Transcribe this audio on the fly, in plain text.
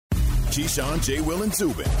Keyshawn, J. Will, and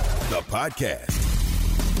Zubin, the podcast.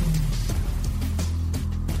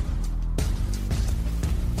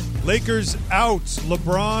 Lakers out.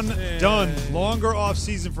 LeBron done. Longer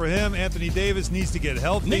offseason for him. Anthony Davis needs to get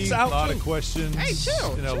healthy. Knicks out a lot too. of questions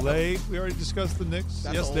in L.A. We already discussed the Knicks.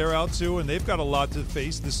 Yes, they're out too, and they've got a lot to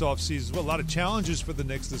face this offseason as well. A lot of challenges for the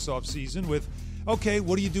Knicks this offseason with, okay,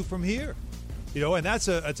 what do you do from here? You know, and that's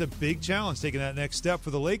a big challenge, taking that next step.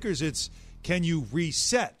 For the Lakers, it's can you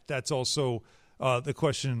reset? That's also the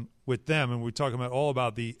question with them, and we're talking about all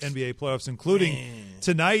about the NBA playoffs, including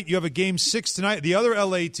tonight. You have a Game 6 tonight. The other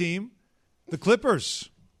LA team, the Clippers,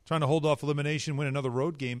 trying to hold off elimination, win another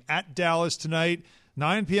road game at Dallas tonight,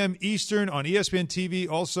 9 p.m. Eastern on ESPN TV.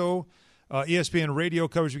 Also, ESPN Radio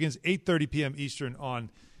coverage begins 8:30 p.m. Eastern on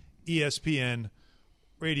ESPN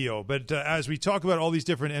Radio. But as we talk about all these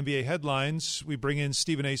different NBA headlines, we bring in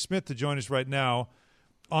Stephen A. Smith to join us right now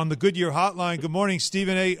on the Goodyear Hotline. Good morning,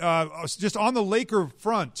 Stephen A. Just on the Laker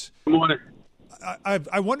front. Good morning.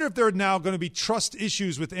 I wonder if there are now going to be trust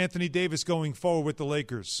issues with Anthony Davis going forward with the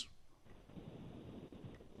Lakers.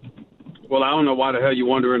 Well, I don't know why the hell you're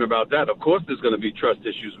wondering about that. Of course there's going to be trust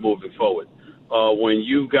issues moving forward. When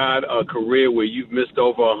you've got a career where you've missed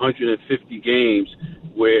over 150 games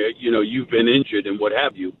where, you know, you've been injured and what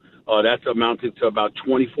have you, that's amounting to about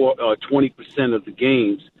 20% of the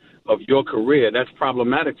games of your career. That's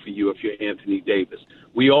problematic for you if you're Anthony Davis.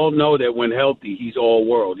 We all know that when healthy, he's all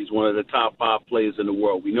world. He's one of the top 5 players in the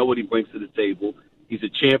world. We know what he brings to the table. He's a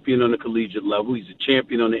champion on the collegiate level. He's a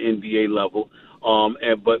champion on the NBA level.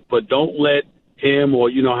 But don't let him, or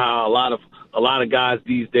you know how a lot of guys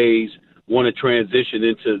these days want to transition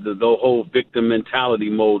into the whole victim mentality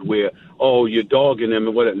mode where, oh, you're dogging him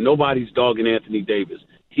and whatever. Nobody's dogging Anthony Davis.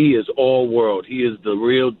 He is all world. He is the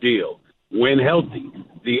real deal. When healthy,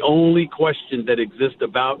 the only question that exists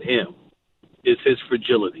about him is his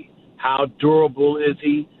fragility. How durable is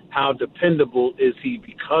he? How dependable is he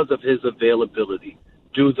because of his availability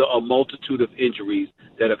due to a multitude of injuries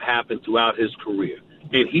that have happened throughout his career?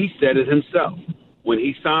 And he said it himself. When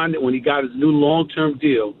he got his new long-term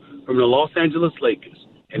deal from the Los Angeles Lakers,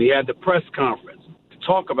 and he had the press conference to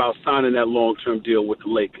talk about signing that long-term deal with the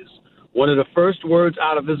Lakers, one of the first words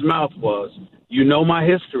out of his mouth was, "You know my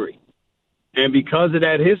history. And because of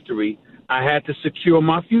that history, I had to secure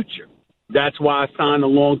my future. That's why I signed a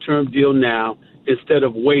long-term deal now instead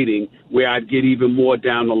of waiting where I'd get even more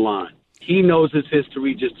down the line." He knows his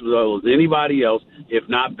history just as well as anybody else, if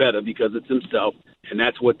not better, because it's himself, and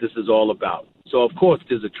that's what this is all about. So, of course,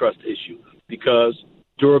 there's a trust issue because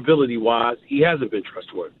durability-wise, he hasn't been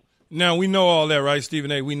trustworthy. Now, we know all that, right,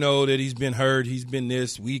 Stephen A? We know that he's been hurt, he's been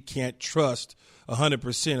this. We can't trust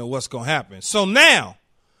 100% of what's going to happen. So now,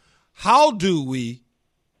 how do we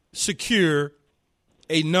secure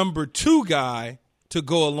a number 2 guy to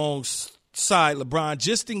go alongside LeBron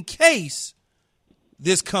just in case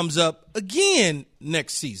this comes up again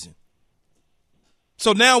next season?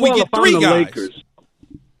 So now we get 3 guys.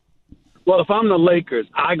 If I'm the Lakers,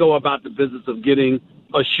 I go about the business of getting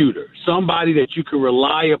a shooter, somebody that you can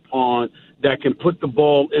rely upon that can put the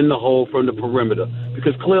ball in the hole from the perimeter,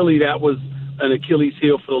 because clearly that was an Achilles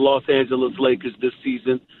heel for the Los Angeles Lakers this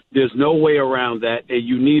season. There's no way around that, and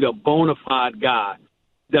you need a bona fide guy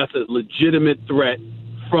that's a legitimate threat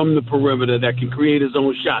from the perimeter that can create his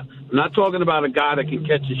own shot. I'm not talking about a guy that can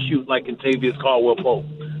catch and shoot like Kentavious Caldwell-Pope.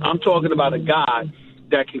 I'm talking about a guy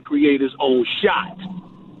that can create his own shot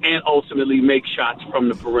and ultimately make shots from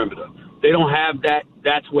the perimeter. They don't have that.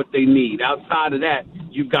 That's what they need. Outside of that,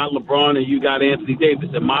 you've got LeBron and you got Anthony Davis.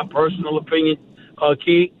 In my personal opinion,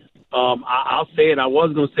 Key, I'll say it. I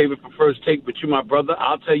was going to save it for first take, but you're my brother.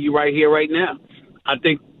 I'll tell you right here, right now. I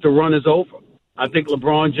think the run is over. I think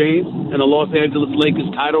LeBron James and the Los Angeles Lakers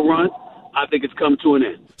title run, I think it's come to an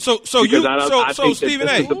end. So Stephen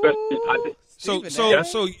A.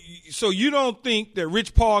 So you don't think that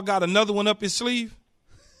Rich Paul got another one up his sleeve?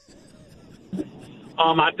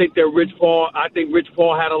 I think Rich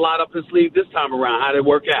Paul had a lot up his sleeve this time around. How did it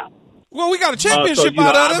work out? Well, we got a championship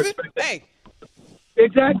out of it. Hey.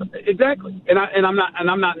 Exactly. And I'm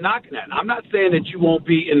not knocking that. I'm not saying that you won't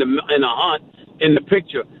be in a hunt in the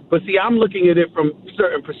picture. But see, I'm looking at it from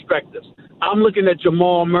certain perspectives. I'm looking at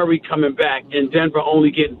Jamal Murray coming back and Denver only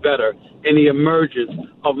getting better in the emergence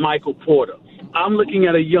of Michael Porter. I'm looking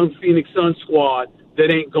at a young Phoenix Suns squad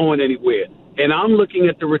that ain't going anywhere. And I'm looking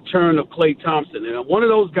at the return of Klay Thompson. And one of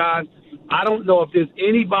those guys, I don't know if there's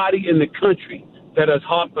anybody in the country that has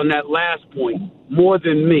harped on that last point more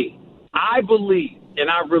than me. I believe, and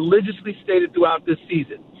I religiously stated throughout this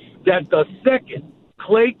season, that the second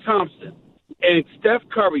Klay Thompson and Steph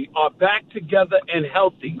Curry are back together and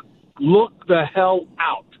healthy, look the hell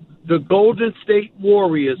out The Golden State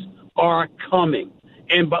Warriors are coming.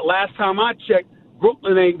 But last time I checked,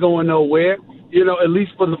 Brooklyn ain't going nowhere. At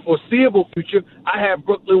least for the foreseeable future, I have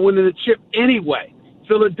Brooklyn winning the chip anyway.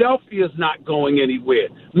 Philadelphia's not going anywhere.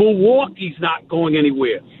 Milwaukee's not going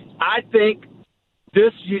anywhere. I think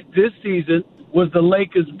this season was the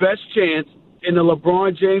Lakers' best chance in the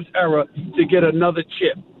LeBron James era to get another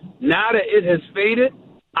chip. Now that it has faded,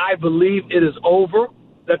 I believe it is over,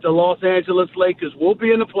 that the Los Angeles Lakers will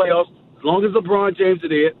be in the playoffs as long as LeBron James is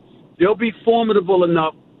there. They'll be formidable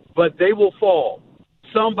enough, but they will fall.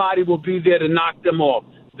 Somebody will be there to knock them off.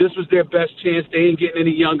 This was their best chance. They ain't getting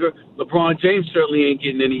any younger. LeBron James certainly ain't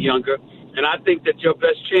getting any younger. And I think that your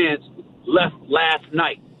best chance left last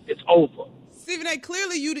night. It's over. Stephen A.,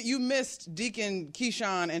 clearly you missed Deacon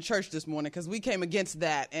Keyshawn and church this morning because we came against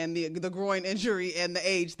that and the groin injury and the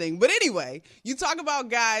age thing. But anyway, you talk about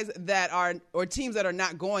guys that are or teams that are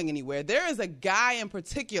not going anywhere. There is a guy in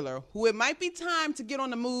particular who it might be time to get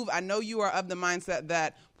on the move. I know you are of the mindset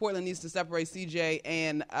that Portland needs to separate CJ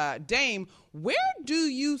and Dame. Where do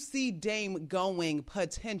you see Dame going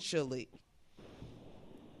potentially?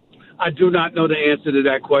 I do not know the answer to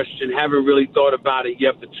that question. Haven't really thought about it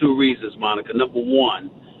yet for two reasons, Monica. Number one,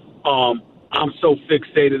 I'm so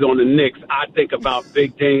fixated on the Knicks. I think about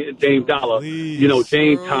big Dame Dollar,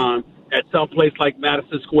 Dame time at some place like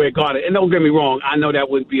Madison Square Garden. And don't get me wrong, I know that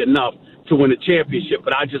wouldn't be enough to win a championship,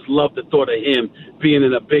 but I just love the thought of him being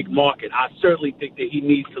in a big market. I certainly think that he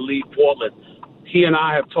needs to leave Portland. He and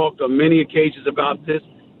I have talked on many occasions about this.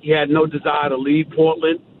 He had no desire to leave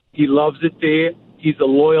Portland. He loves it there. He's a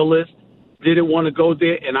loyalist, didn't want to go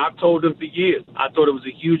there, and I've told him for years. I thought it was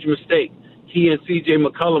a huge mistake. He and C.J.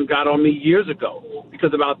 McCollum got on me years ago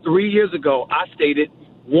because about 3 years ago I stated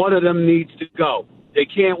one of them needs to go. They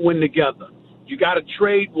can't win together. You got to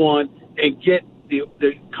trade one and get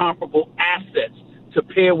the comparable assets to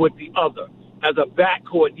pair with the other. As a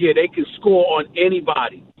backcourt, yeah, they can score on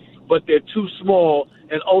anybody, but they're too small,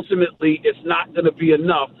 and ultimately it's not going to be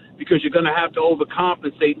enough because you're going to have to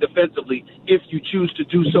overcompensate defensively if you choose to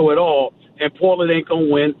do so at all, and Portland ain't going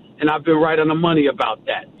to win, and I've been right on the money about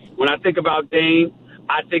that. When I think about Dame,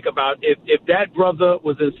 I think about if that brother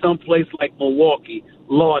was in some place like Milwaukee,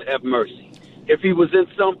 Lord have mercy. If he was in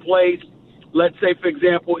some place, let's say, for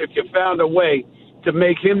example, if you found a way to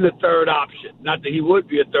make him the third option, not that he would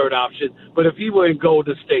be a third option, but if he were in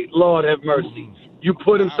Golden State, Lord have mercy. You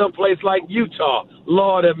put him someplace like Utah,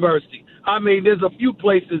 Lord have mercy. I mean, there's a few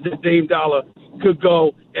places that Dame Dollar could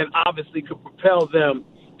go and obviously could propel them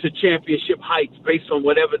to championship heights based on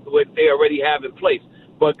what they already have in place.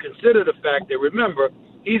 But consider the fact that, remember,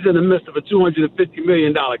 he's in the midst of a $250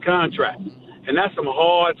 million contract. And that's some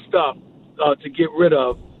hard stuff to get rid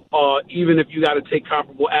of, even if you got to take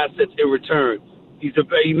comparable assets in return.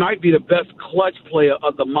 He might be the best clutch player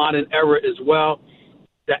of the modern era as well.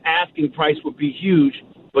 The asking price would be huge,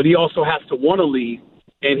 but he also has to want to leave.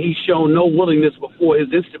 And he's shown no willingness before his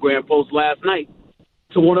Instagram post last night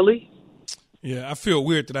to want to leave. Yeah, I feel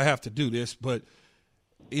weird that I have to do this, but,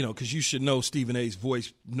 because you should know Stephen A.'s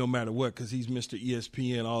voice no matter what, because he's Mr.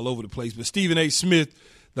 ESPN all over the place. But Stephen A. Smith,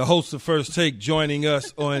 the host of First Take, joining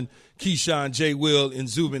us on Keyshawn, J. Will, and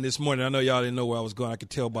Zubin this morning. I know y'all didn't know where I was going. I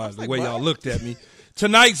could tell by the way y'all looked at me.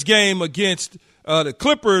 Tonight's game against the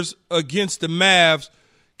Clippers against the Mavs.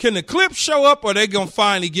 Can the Clips show up, or are they going to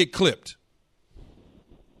finally get clipped?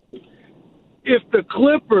 If the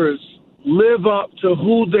Clippers live up to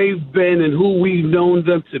who they've been and who we've known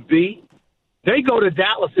them to be, they go to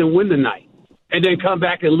Dallas and win tonight and then come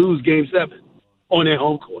back and lose Game 7 on their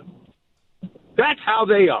home court. That's how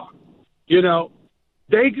they are.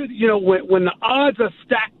 They could, when the odds are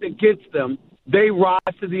stacked against them, they rise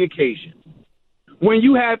to the occasion. When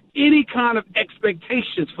you have any kind of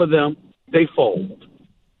expectations for them, they fold.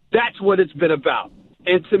 That's what it's been about.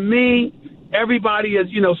 And to me, everybody is,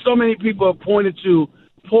 so many people have pointed to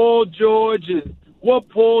Paul George and what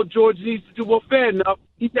Paul George needs to do. Well, fair enough.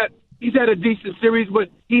 He's had a decent series, but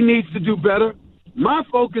he needs to do better. My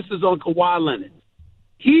focus is on Kawhi Leonard.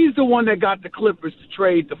 He's the one that got the Clippers to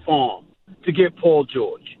trade the farm to get Paul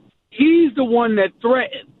George. He's the one that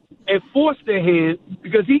threatened and forced their hand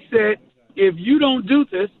because he said, if you don't do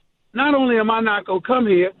this, not only am I not going to come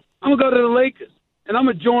here, I'm going to go to the Lakers, and I'm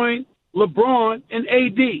going to join LeBron and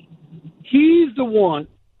AD. He's the one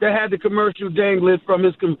that had the commercial dangling from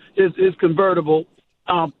his convertible,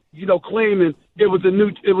 claiming it was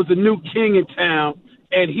a new king in town,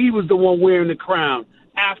 and he was the one wearing the crown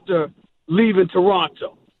after leaving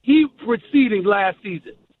Toronto. He preceding last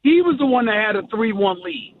season. He was the one that had a 3-1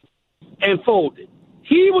 lead and folded.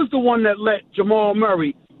 He was the one that let Jamal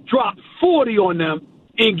Murray drop 40 on them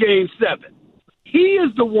in Game 7. He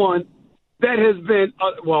is the one that has been,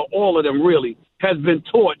 all of them really, has been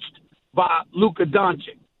torched by Luka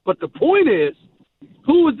Doncic. But the point is,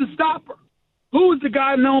 who is the stopper? Who is the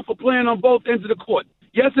guy known for playing on both ends of the court?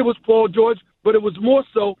 Yes, it was Paul George, but it was more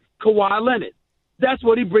so Kawhi Leonard. That's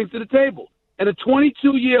what he brings to the table. And a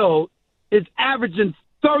 22-year-old is averaging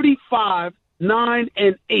 35, 9,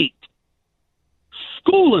 and 8,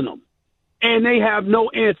 schooling them, and they have no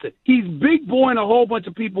answer. He's big boying a whole bunch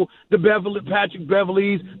of people, the Patrick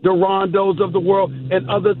Beverleys, the Rondos of the world, and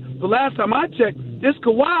others. The last time I checked, it's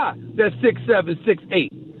Kawhi that's 6'7",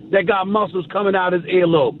 6'8", that got muscles coming out his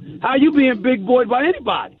earlobe. How you being big boyed by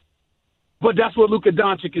anybody? But that's what Luka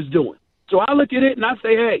Doncic is doing. So I look at it and I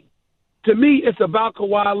say, hey, to me, it's about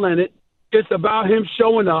Kawhi Leonard. It's about him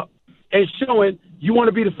showing up and showing you want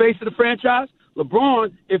to be the face of the franchise.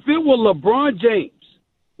 LeBron, if it were LeBron James,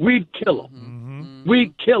 we'd kill him. Mm-hmm.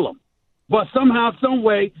 We'd kill him. But somehow, some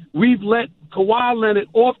way, we've let Kawhi Leonard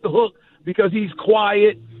off the hook because he's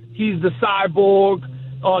quiet. He's the cyborg.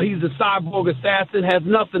 He's the cyborg assassin, has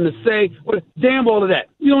nothing to say. Well, damn all of that.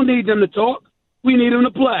 You don't need them to talk. We need him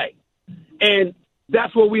to play. And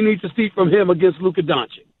that's what we need to see from him against Luka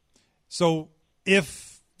Doncic. So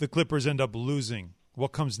if the Clippers end up losing,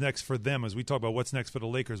 what comes next for them as we talk about what's next for the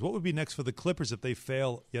Lakers? What would be next for the Clippers if they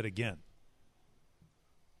fail yet again?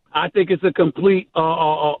 I think it's a complete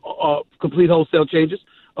wholesale changes.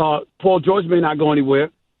 Paul George may not go anywhere,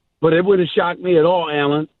 but it wouldn't shock me at all,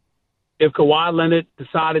 Alan, if Kawhi Leonard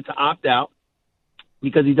decided to opt out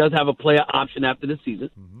because he does have a player option after the season,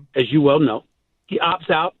 as you well know. He opts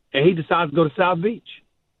out, and he decides to go to South Beach.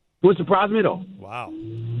 Wouldn't surprise me at all. Wow.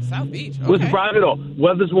 South Beach, okay. Wouldn't surprise me at all.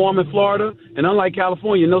 Weather's warm in Florida, and unlike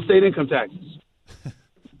California, no state income taxes.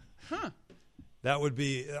 That would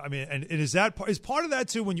be, I mean, and is part of that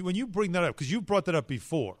too when you bring that up, because you brought that up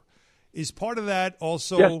before, is part of that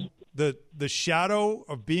also the shadow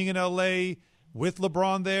of being in L.A. with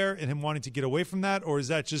LeBron there and him wanting to get away from that, or is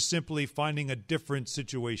that just simply finding a different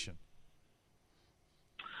situation?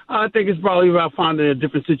 I think it's probably about finding a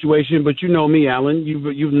different situation, but you know me, Alan.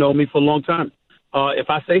 You've known me for a long time. If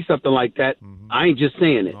I say something like that, I ain't just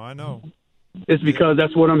saying it. Oh, I know. It's because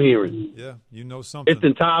that's what I'm hearing. Yeah, you know something. It's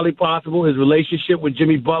entirely possible. His relationship with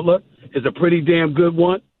Jimmy Butler is a pretty damn good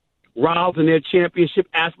one. Riles and their championship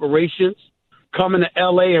aspirations, coming to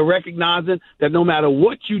L.A. and recognizing that no matter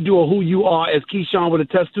what you do or who you are, as Keyshawn would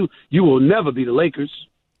attest to, you will never be the Lakers.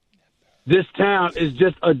 This town is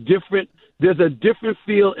just there's a different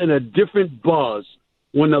feel and a different buzz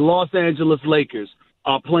when the Los Angeles Lakers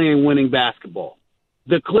are playing winning basketball.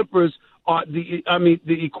 The Clippers are the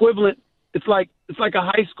equivalent. It's like a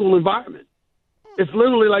high school environment. It's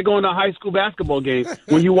literally like going to a high school basketball game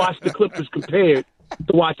when you watch the Clippers compared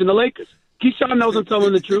to watching the Lakers. Keyshawn knows I'm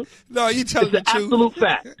telling the truth. No, you telling the truth. It's an absolute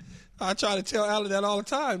fact. I try to tell Alan that all the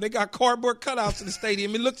time. They got cardboard cutouts in the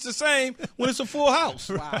stadium. It looks the same when it's a full house.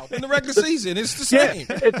 Wow. In the regular season, it's the same.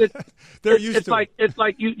 It's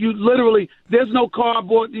like you literally, there's no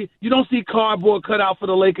cardboard. You don't see cardboard cut out for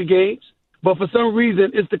the Laker games. But for some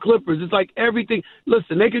reason, it's the Clippers. It's like everything.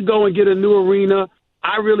 Listen, they could go and get a new arena.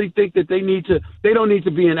 I really think that they don't need to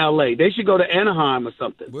be in L.A. They should go to Anaheim or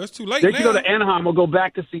something. Well, it's too late They should go to Anaheim or go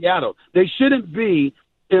back to Seattle. They shouldn't be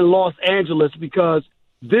in Los Angeles because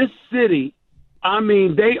this city,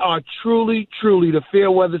 they are truly, truly the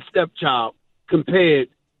fair-weather stepchild compared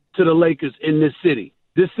to the Lakers in this city.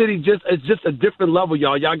 This city is just a different level,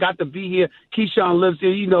 y'all. Y'all got to be here. Keyshawn lives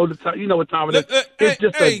here. You know what time it is.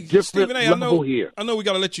 It's just a different level here. I know we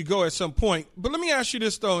got to let you go at some point, but let me ask you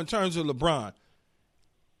this though: in terms of LeBron,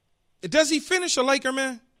 does he finish a Laker,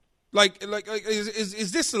 man? Like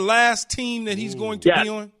is this the last team that he's going to be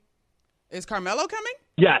on? Is Carmelo coming?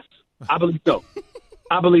 Yes, I believe so.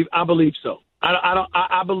 I believe so.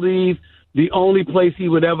 I believe the only place he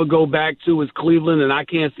would ever go back to is Cleveland, and I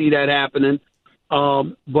can't see that happening.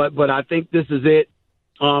 But I think this is it,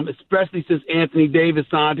 especially since Anthony Davis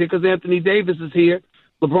signed here, because Anthony Davis is here.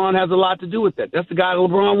 LeBron has a lot to do with that. That's the guy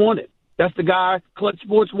LeBron wanted. That's the guy Clutch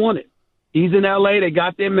Sports wanted. He's in L.A. They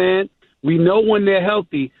got their man. We know when they're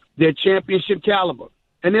healthy, they're championship caliber.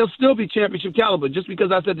 And they'll still be championship caliber. Just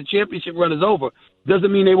because I said the championship run is over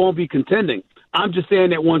doesn't mean they won't be contending. I'm just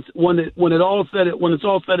saying that when it's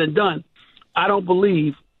all said and done, I don't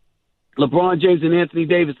believe LeBron James and Anthony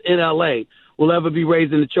Davis in L.A. will ever be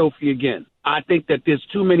raising the trophy again. I think that there's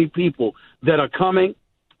too many people that are coming.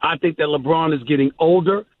 I think that LeBron is getting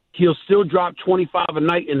older. He'll still drop 25 a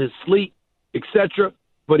night in his sleep, etc.,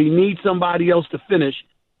 but he needs somebody else to finish.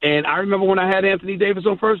 And I remember when I had Anthony Davis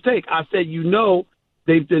on First Take, I said,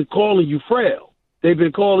 they've been calling you frail. They've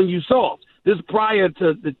been calling you soft. This is prior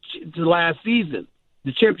to last season.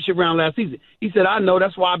 the championship round last season. He said, I know.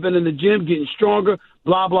 That's why I've been in the gym getting stronger,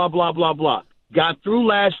 blah, blah, blah, blah, blah. Got through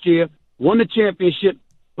last year, won the championship,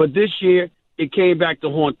 but this year it came back to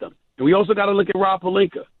haunt them. And we also got to look at Rob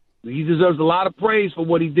Pelinka. He deserves a lot of praise for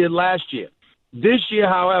what he did last year. This year,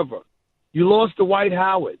 however, you lost to Dwight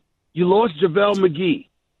Howard. You lost JaVale McGee.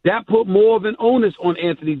 That put more of an onus on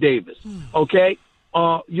Anthony Davis, okay?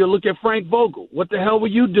 You look at Frank Vogel. What the hell were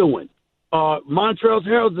you doing? Montrezl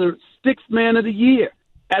Harrell's the sixth man of the year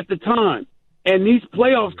at the time. And these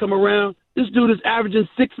playoffs come around, this dude is averaging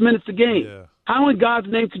 6 minutes a game. Yeah. How in God's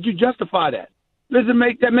name could you justify that?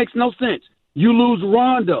 That makes no sense. You lose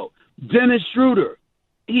Rondo, Dennis Schroeder.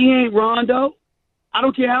 He ain't Rondo. I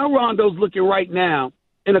don't care how Rondo's looking right now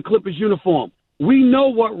in a Clippers uniform. We know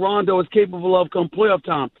what Rondo is capable of come playoff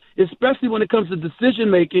time, especially when it comes to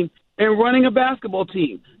decision-making and running a basketball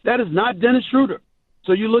team. That is not Dennis Schroeder.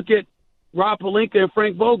 So you look at Rob Pelinka and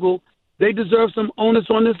Frank Vogel, they deserve some onus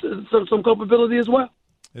on this, some culpability as well.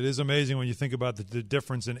 It is amazing when you think about the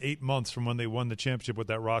difference in 8 months from when they won the championship, what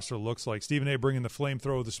that roster looks like. Stephen A. bringing the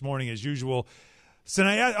flamethrower this morning as usual. So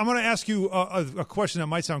I'm going to ask you a question that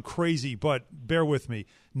might sound crazy, but bear with me.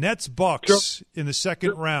 Nets-Bucks in the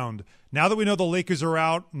second round. Now that we know the Lakers are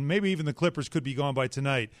out, and maybe even the Clippers could be gone by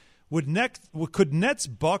tonight, could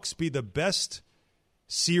Nets-Bucks be the best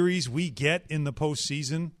series we get in the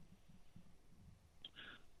postseason?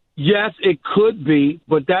 Yes, it could be,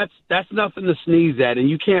 but that's nothing to sneeze at. And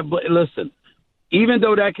you can't – listen, even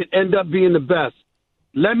though that could end up being the best,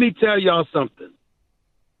 let me tell y'all something.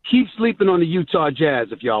 Keep sleeping on the Utah Jazz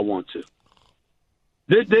if y'all want to.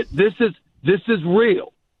 This is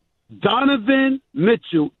real. Donovan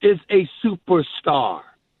Mitchell is a superstar.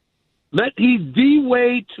 He's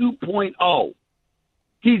D-Wade 2.0.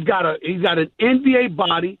 He's got an NBA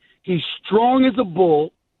body. He's strong as a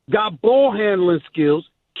bull. Got ball handling skills.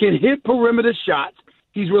 Can hit perimeter shots.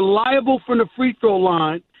 He's reliable from the free throw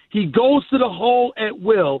line. He goes to the hole at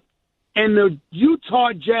will. And the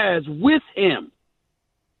Utah Jazz with him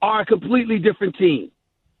are a completely different team.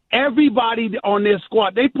 Everybody on their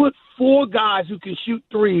squad, they put 4 guys who can shoot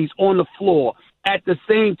threes on the floor at the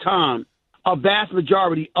same time, a vast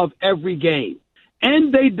majority of every game.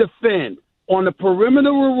 And they defend on the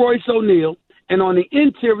perimeter with Royce O'Neal and on the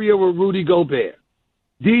interior with Rudy Gobert.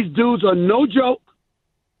 These dudes are no joke.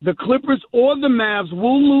 The Clippers or the Mavs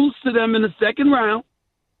will lose to them in the second round.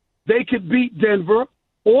 They could beat Denver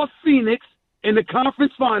or Phoenix in the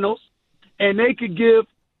conference finals, and they could give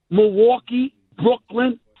Milwaukee,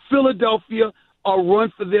 Brooklyn, Philadelphia a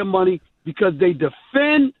run for their money because they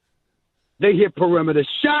defend, they hit perimeter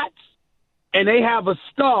shots, and they have a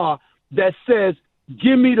star that says,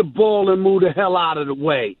 give me the ball and move the hell out of the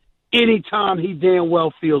way anytime he damn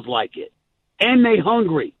well feels like it. And they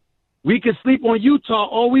hungry. We can sleep on Utah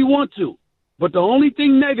all we want to, but the only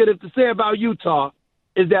thing negative to say about Utah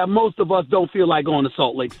is that most of us don't feel like going to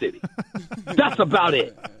Salt Lake City. That's about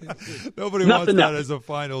it. Nobody wants that as a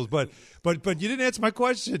finals, but you didn't answer my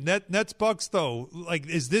question. Nets Bucks though, like,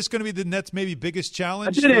 is this going to be the Nets' maybe biggest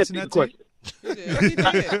challenge? I did answer your question.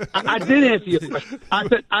 I did answer your question.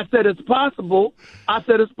 I said it's possible.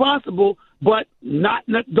 But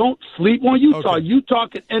don't sleep on Utah. Okay. Utah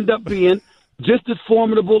could end up being just as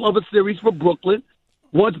formidable of a series for Brooklyn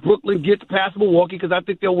once Brooklyn gets past Milwaukee, because I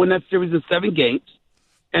think they'll win that series in 7 games.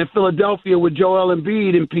 And Philadelphia, with Joel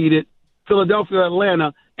Embiid impeded, Philadelphia or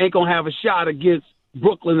Atlanta ain't going to have a shot against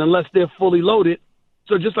Brooklyn unless they're fully loaded.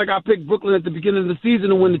 So just like I picked Brooklyn at the beginning of the season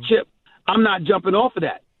to win the chip, I'm not jumping off of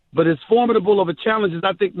that. But as formidable of a challenge as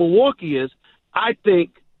I think Milwaukee is, I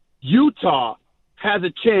think Utah has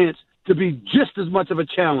a chance to be just as much of a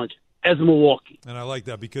challenge as Milwaukee. And I like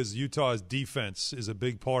that because Utah's defense is a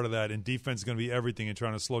big part of that, and defense is going to be everything in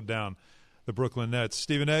trying to slow down the Brooklyn Nets.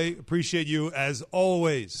 Stephen A., appreciate you as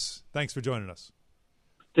always. Thanks for joining us.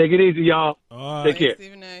 Take it easy, y'all. Take care.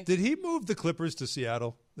 Stephen A. Did he move the Clippers to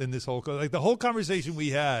Seattle in this whole the whole conversation we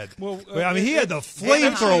had? Well, I mean, he had the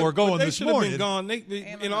flamethrower going this morning. Gone.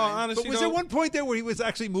 In all honesty, but was there one point there where he was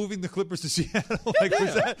actually moving the Clippers to Seattle?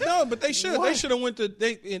 Was that? No, but they should. What? They should have went to.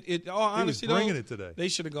 In all honesty, he was bringing it today. They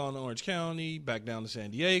should have gone to Orange County, back down to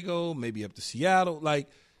San Diego, maybe up to Seattle. Like,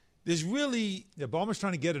 there's really Ballmer's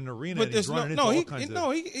trying to get an arena. But and he's running into all kinds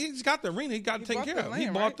of. He's got the arena. He got to take care of. He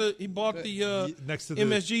bought the next to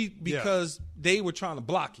MSG because they were trying to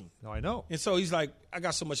block him. No, I know. And so he's like, I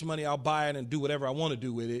got so much money, I'll buy it and do whatever I want to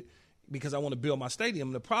do with it because I want to build my stadium.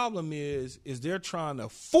 And the problem is they're trying to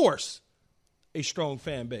force a strong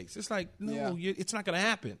fan base. It's like, no, it's not going to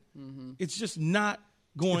happen. Mm-hmm. It's just not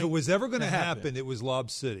going. If it was ever going to happen, it was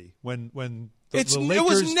Lob City. When the It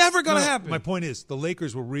Lakers, was never going to happen. My point is, the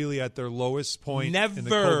Lakers were really at their lowest point Never. in the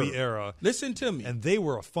Kobe era. Listen to me. And they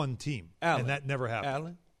were a fun team. Alan, and that never happened.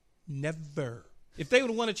 Alan, never. If they would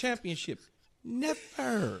have won a championship,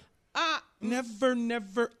 never.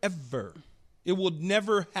 Never, ever. It will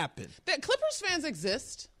never happen. That Clippers fans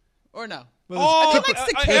exist or no? Well,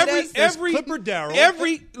 every Clipper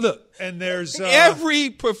Darryl. And there's every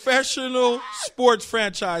professional sports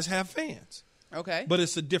franchise have fans. Okay. But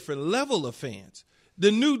it's a different level of fans.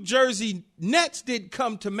 The New Jersey Nets didn't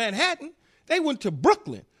come to Manhattan. They went to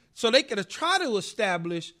Brooklyn. So they could have tried to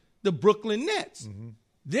establish the Brooklyn Nets. Mm-hmm.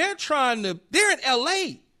 They're in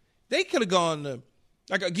L.A. They could have gone to,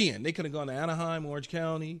 they could have gone to Anaheim, Orange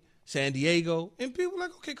County, San Diego. And people were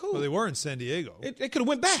like, okay, cool. Well, they were in San Diego. They could have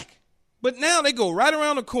went back. But now they go right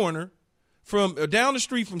around the corner from down the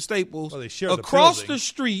street from Staples, they share across the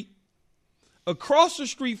street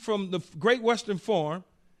from the Great Western Farm,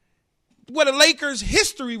 where the Lakers'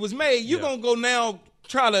 history was made. You're going to go now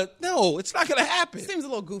no, it's not going to happen. Seems a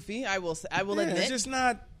little goofy, I will admit. It's just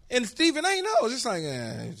not. And Stephen A. knows. It's like,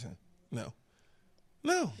 no.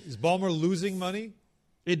 Is Ballmer losing money?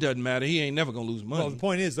 It doesn't matter. He ain't never going to lose money. Well, the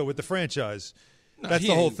point is, though, with the franchise, that's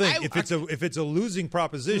the whole thing. If it's a losing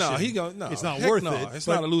proposition, it's not worth it. It's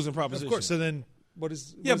not a losing proposition. Of course. So then, what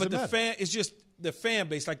is? Yeah, but it's just the fan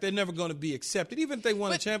base. Like, they're never going to be accepted. Even if they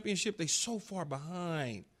won a championship, they're so far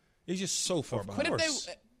behind. They're just so far behind.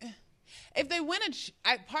 But if they win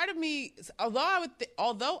part of me,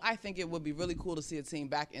 although I think it would be really cool to see a team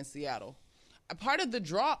back in Seattle, a part of the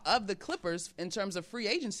draw of the Clippers in terms of free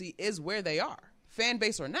agency is where they are, fan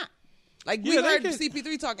base or not. Like we heard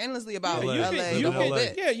CP3 talk endlessly about LA.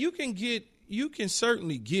 Yeah, you can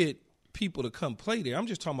certainly get people to come play there. I'm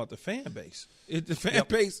just talking about the fan base. The fan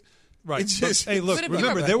base. Right. Hey, look,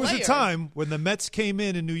 remember, there was a time when the Mets came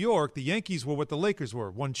in New York, the Yankees were what the Lakers were.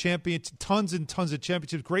 Won tons and tons of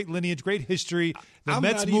championships, great lineage, great history. The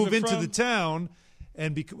Mets move into the town,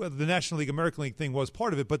 and the National League, American League thing was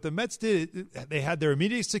part of it, but the Mets did it. They had their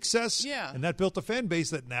immediate success, and that built a fan base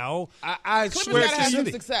that now I swear to you,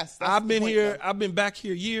 success. I've been back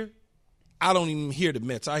here a year. I don't even hear the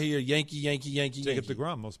Mets. I hear Yankee. Jacob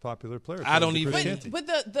deGrom, most popular player. I don't even. But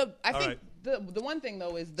I think the one thing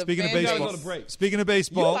though is the Speaking of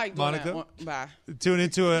baseball, like Monica, bye. Tune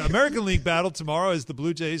into an American League battle tomorrow as the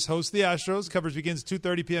Blue Jays host the Astros. Coverage begins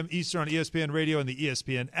 2:30 p.m. Eastern on ESPN Radio and the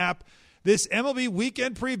ESPN app. This MLB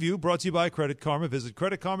weekend preview brought to you by Credit Karma. Visit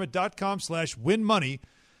creditkarma.com/winmoney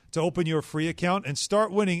to open your free account and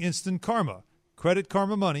start winning instant karma. Credit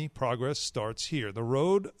Karma Money, progress starts here. The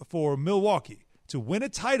road for Milwaukee to win a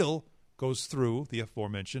title goes through the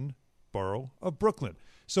aforementioned borough of Brooklyn.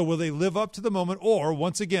 So will they live up to the moment or,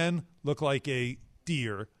 once again, look like a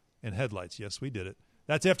deer in headlights? Yes, we did it.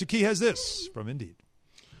 That's after Key has this from Indeed.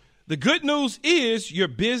 The good news is your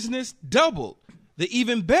business doubled. The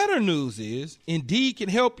even better news is Indeed can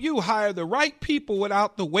help you hire the right people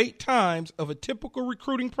without the wait times of a typical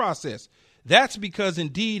recruiting process. That's because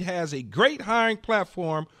Indeed has a great hiring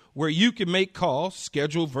platform where you can make calls,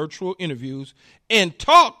 schedule virtual interviews, and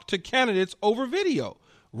talk to candidates over video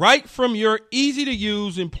right from your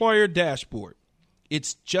easy-to-use employer dashboard.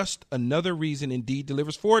 It's just another reason Indeed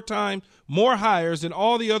delivers 4 times more hires than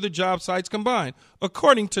all the other job sites combined,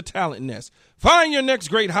 according to Talent Nest. Find your next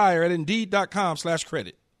great hire at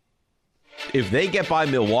Indeed.com/credit. If they get by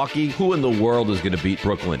Milwaukee, who in the world is going to beat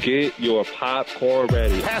Brooklyn? Get your popcorn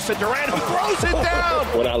ready. Pass it, Durant, who throws it down.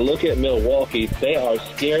 When I look at Milwaukee, they are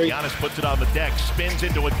scary. Giannis puts it on the deck, spins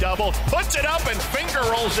into a double, puts it up, and finger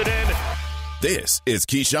rolls it in. This is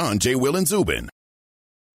Keyshawn, J. Will, and Zubin.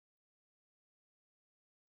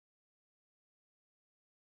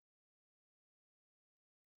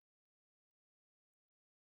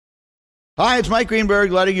 Hi, it's Mike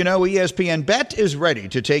Greenberg letting you know ESPN Bet is ready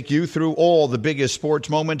to take you through all the biggest sports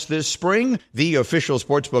moments this spring. The official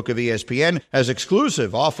sportsbook of ESPN has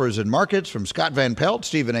exclusive offers and markets from Scott Van Pelt,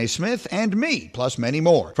 Stephen A. Smith, and me, plus many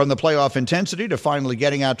more. From the playoff intensity to finally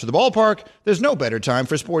getting out to the ballpark, there's no better time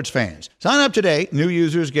for sports fans. Sign up today. New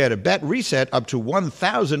users get a bet reset up to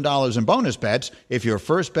 $1,000 in bonus bets if your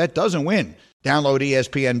first bet doesn't win. Download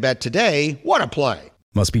ESPN Bet today. What a play.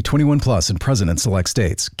 Must be 21 plus and present in select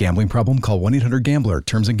states. Gambling problem? Call 1-800-GAMBLER.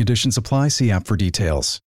 Terms and conditions apply. See app for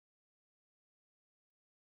details.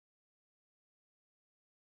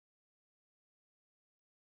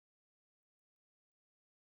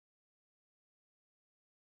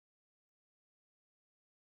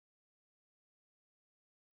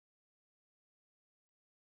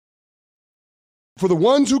 For the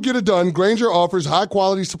ones who get it done, Grainger offers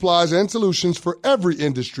high-quality supplies and solutions for every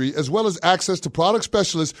industry, as well as access to product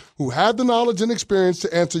specialists who have the knowledge and experience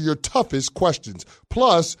to answer your toughest questions.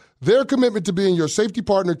 Plus, their commitment to being your safety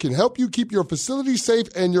partner can help you keep your facility safe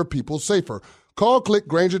and your people safer. Call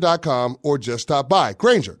clickgrainger.com or just stop by.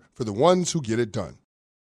 Grainger, for the ones who get it done.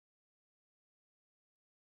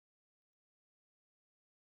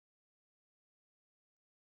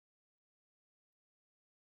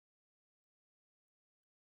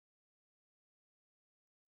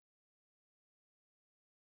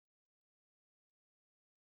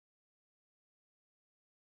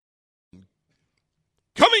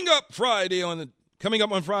 Coming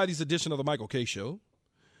up on Friday's edition of the Michael K. Show,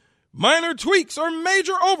 minor tweaks or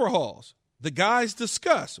major overhauls. The guys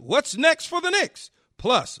discuss what's next for the Knicks.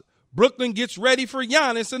 Plus, Brooklyn gets ready for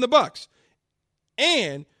Giannis and the Bucks.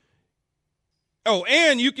 And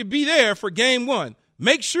you can be there for Game 1.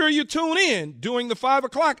 Make sure you tune in during the 5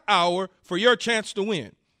 o'clock hour for your chance to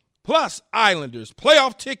win. Plus, Islanders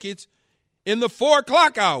playoff tickets in the 4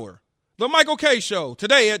 o'clock hour. The Michael K. Show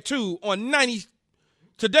today at 2 on 98.7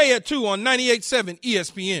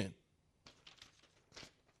 ESPN.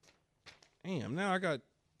 Damn, now I got,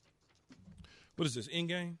 what is this,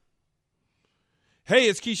 in-game? Hey,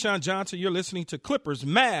 it's Keyshawn Johnson. You're listening to Clippers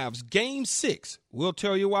Mavs Game 6. We'll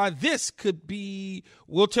tell you why this could be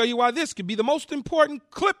the most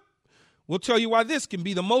important clip. We'll tell you why this can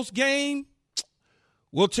be the most game.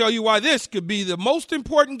 We'll tell you why this could be the most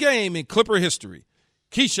important game in Clipper history.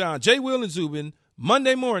 Keyshawn, J. Will, and Zubin,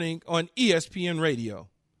 Monday morning on ESPN Radio.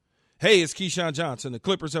 Hey, it's Keyshawn Johnson. The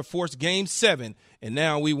Clippers have forced Game 7, and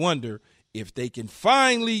now we wonder if they can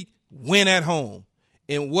finally win at home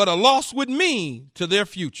and what a loss would mean to their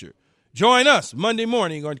future. Join us Monday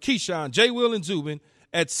morning on Keyshawn, J. Will, and Zubin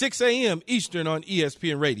at 6 a.m. Eastern on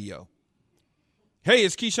ESPN Radio. Hey,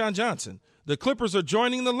 it's Keyshawn Johnson. The Clippers are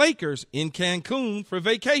joining the Lakers in Cancun for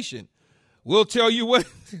vacation. We'll tell you what.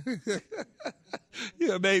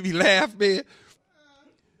 You made me laugh, man.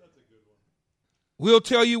 We'll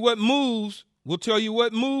tell you what moves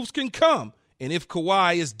can come and if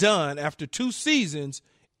Kawhi is done after 2 seasons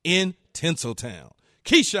in Tinseltown.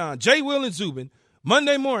 Keyshawn, J. Will, and Zubin,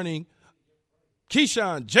 Monday morning.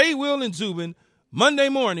 Keyshawn, J. Will, and Zubin, Monday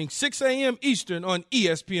morning, 6 a.m. Eastern on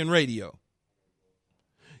ESPN Radio.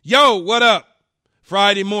 Yo, what up?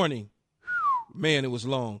 Friday morning. Man, it was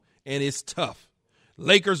long, and it's tough.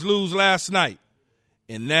 Lakers lose last night,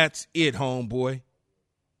 and that's it, homeboy.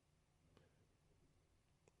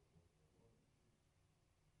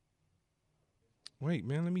 Wait,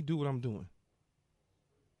 man, let me do what I'm doing.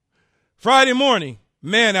 Friday morning,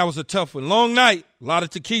 man, that was a tough one. Long night, a lot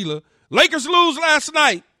of tequila. Lakers lose last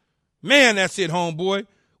night. Man, that's it, homeboy.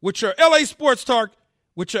 With your LA Sports Talk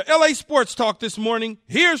this morning,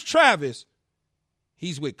 here's Travis.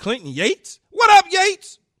 He's with Clinton Yates. What up,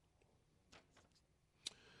 Yates?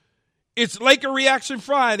 It's Laker Reaction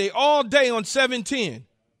Friday all day on 710.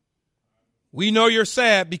 We know you're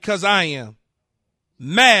sad because I am.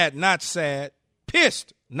 Mad, not sad.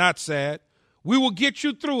 Pissed, not sad. We will get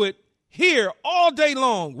you through it here all day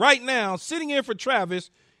long. Right now, sitting in for Travis,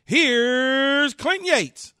 here's Clinton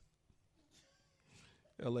Yates.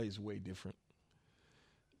 LA is way different.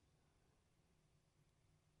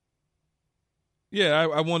 Yeah,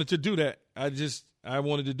 I wanted to do that. I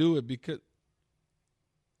wanted to do it because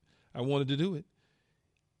I wanted to do it.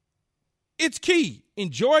 It's key.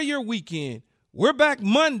 Enjoy your weekend. We're back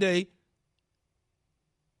Monday.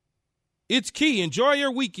 It's key. Enjoy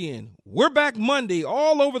your weekend. We're back Monday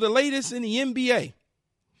all over the latest in the NBA.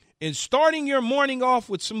 And starting your morning off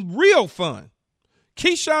with some real fun.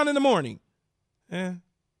 Keyshawn in the morning.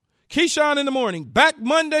 Keyshawn in the morning. Back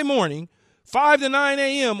Monday morning, 5 to 9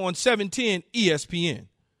 a.m. on 710 ESPN.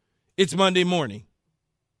 It's Monday morning.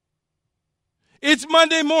 It's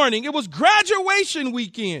Monday morning. It was graduation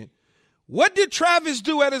weekend. What did Travis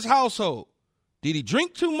do at his household? Did he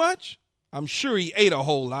drink too much? I'm sure he ate a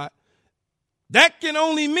whole lot. That can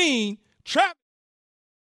only mean Travis.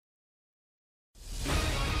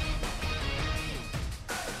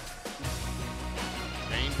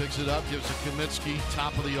 Payne picks it up, gives it to Kaminsky,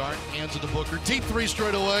 top of the arc, hands it to Booker. Deep three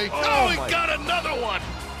straight away. Oh, he got another one.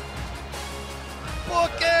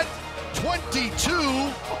 Look at 22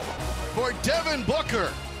 for Devin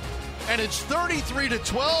Booker. And it's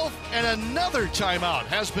 33-12, and another timeout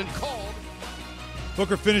has been called.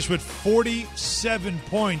 Booker finished with 47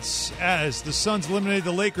 points as the Suns eliminated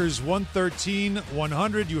the Lakers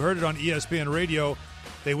 113-100. You heard it on ESPN Radio.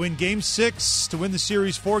 They win Game 6 to win the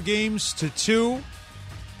series 4-2.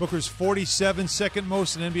 Booker's 47, second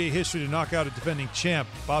most in NBA history to knock out a defending champ.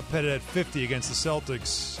 Bob Pettit had 50 against the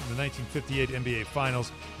Celtics in the 1958 NBA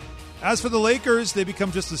Finals. As for the Lakers, they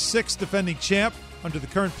become just the sixth defending champ under the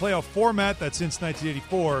current playoff format. That's since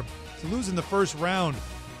 1984. To lose in the first round.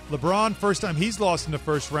 LeBron, first time he's lost in the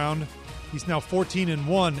first round. He's now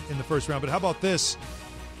 14-1 in the first round. But how about this?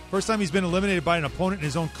 First time he's been eliminated by an opponent in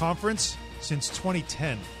his own conference since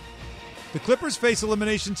 2010. The Clippers face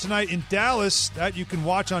elimination tonight in Dallas. That you can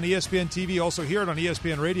watch on ESPN TV, also hear it on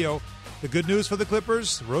ESPN Radio. The good news for the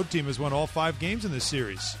Clippers, the road team has won all 5 games in this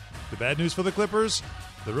series. The bad news for the Clippers,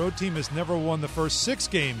 the road team has never won the first 6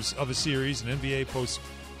 games of a series in NBA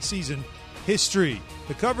postseason history.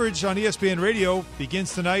 The coverage on ESPN Radio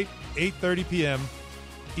begins tonight, 8:30 p.m.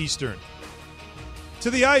 Eastern. To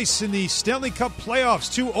the ice in the Stanley Cup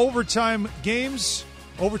playoffs, 2 overtime games,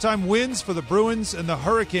 overtime wins for the Bruins and the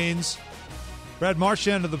Hurricanes. Brad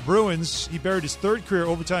Marchand of the Bruins, he buried his 3rd career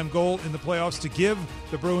overtime goal in the playoffs to give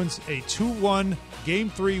the Bruins a 2-1 Game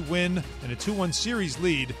 3 win and a 2-1 series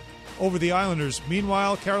lead over the Islanders.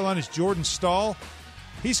 Meanwhile, Carolina's Jordan Staal,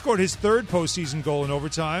 he scored his 3rd postseason goal in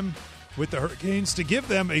overtime with the Hurricanes to give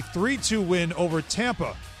them a 3-2 win over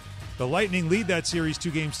Tampa. The Lightning lead that series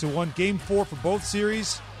 2-1. Game 4 for both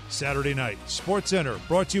series, Saturday night. SportsCenter,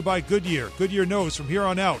 brought to you by Goodyear. Goodyear knows from here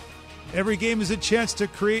on out, every game is a chance to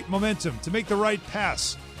create momentum, to make the right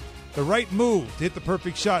pass, the right move, to hit the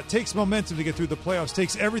perfect shot. Takes momentum to get through the playoffs,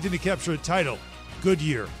 takes everything to capture a title.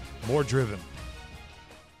 Goodyear, more driven.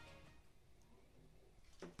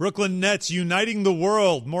 Brooklyn Nets uniting the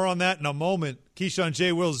world. More on that in a moment. Keyshawn,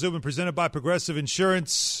 J. Will, Zubin, presented by Progressive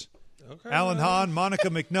Insurance. Okay. Alan Hahn, Monica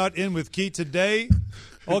McNutt in with Key today.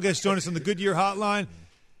 All guests join us on the Goodyear Hotline.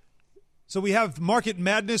 So we have market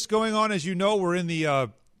madness going on. As you know, we're in the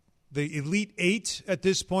Elite 8 at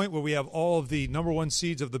this point, where we have all of the number 1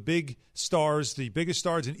 seeds of the big stars, the biggest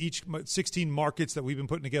stars in each 16 markets that we've been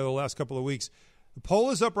putting together the last couple of weeks. The poll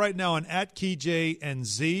is up right now on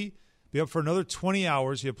 @KeyJNZ. Be up for another 20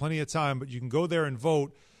 hours. You have plenty of time, but you can go there and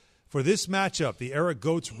vote for this matchup, the Eric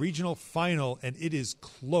Goats Regional Final, and it is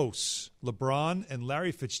close. LeBron and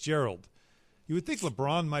Larry Fitzgerald. You would think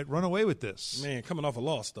LeBron might run away with this. Man, coming off a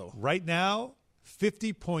loss, though. Right now,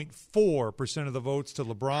 50.4% of the votes to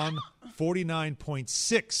LeBron,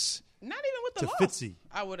 49.6% Not even with the to loss. Fitzy.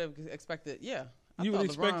 I would have expected, yeah. You would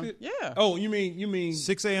expect LeBron, it? Yeah. Oh, you mean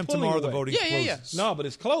 6 a.m. tomorrow, the voting closes. No, but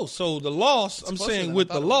it's close. So the loss, I'm saying with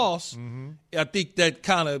the loss, I think that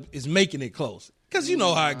kind of is making it close. Because you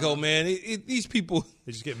know how it go, man. These people.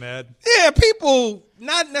 They just get mad? Yeah, people,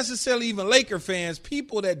 not necessarily even Laker fans,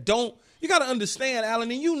 people that don't. You got to understand,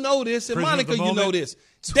 Alan, and you know this, and Prisoner Monica, the you know moment. this.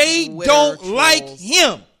 They Twitter don't trolls. like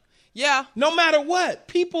him. Yeah. No matter what.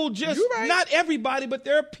 People just, You're right. not everybody, but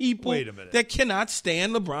there are people Wait a minute. that cannot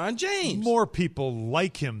stand LeBron James. More people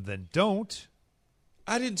like him than don't.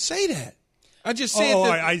 I didn't say that. I just said Oh,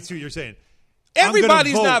 that I see what you're saying.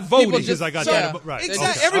 Everybody's not voting. Because I got that. Right. Exactly.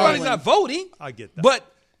 Okay. Everybody's All right. not voting. I get that. But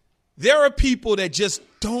there are people that just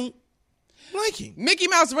don't like him. Mickey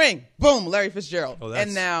Mouse ring. Boom, Larry Fitzgerald. Oh, that's-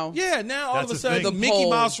 and now. Yeah, now all of That's a the sudden thing. the Mickey poll.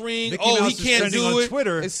 Mouse ring. Mickey Oh, Mouse he is can't trending do on it.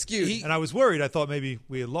 Twitter. It's skewed. And I was worried. I thought maybe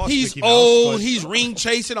we had lost He's Mickey Mouse. old. but- He's ring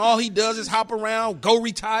chasing. All he does is hop around, go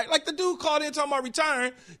retire. Like the dude called in talking about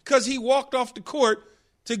retiring because he walked off the court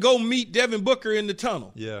to go meet Devin Booker in the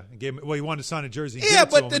tunnel. Yeah. And gave him, well, he wanted to sign a jersey. He Yeah, gave it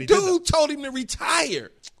to but him, the and he did dude told him to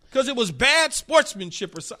retire because it was bad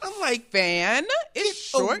sportsmanship or something. I'm like, Fan is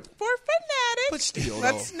short for fanatic. But still,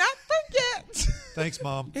 let's not forget. that. Thanks,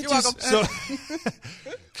 Mom. It You're just- welcome.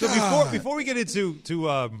 So before we get into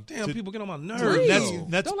damn, to people get on my the nerves.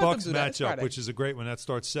 Nets Don't let Bucks them do that. It's matchup, Friday. which is a great one, that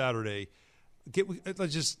starts Saturday.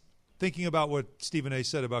 Let's just thinking about what Stephen A.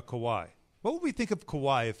 said about Kawhi. What would we think of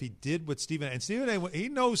Kawhi if he did what Stephen A. And Stephen A. he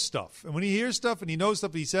knows stuff, and when he hears stuff and he knows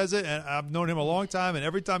stuff, he says it. And I've known him a long time, and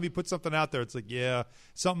every time he puts something out there, it's like, yeah,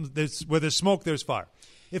 something. Where there's smoke, there's fire.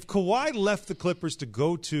 If Kawhi left the Clippers to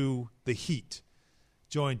go to the Heat,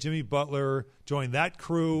 join Jimmy Butler, join that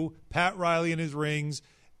crew, Pat Riley and his rings,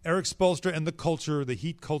 Eric Spoelstra and the culture, the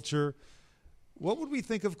Heat culture. What would we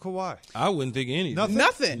think of Kawhi? I wouldn't think anything.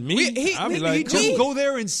 Nothing. Me? I'd be like, He just go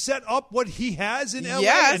there and set up what he has in LA,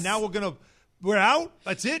 Yes. and now we're out?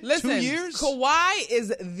 That's it? Listen, 2 years? Kawhi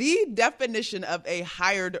is the definition of a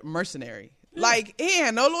hired mercenary. Like, he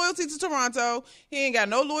had no loyalty to Toronto. He ain't got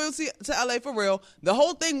no loyalty to LA for real. The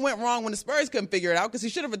whole thing went wrong when the Spurs couldn't figure it out because he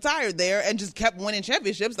should have retired there and just kept winning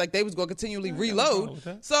championships like they was going to continually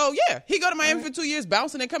reload. So, yeah, he go to Miami for 2 years,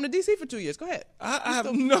 bounce, and then come to D.C. for 2 years. Go ahead. I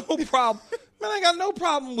have no problem. Man, I got no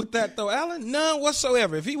problem with that, though, Alan. None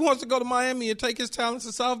whatsoever. If he wants to go to Miami and take his talents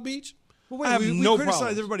to South Beach, Well, wait, I have we no criticize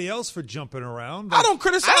problem. everybody else for jumping around. I don't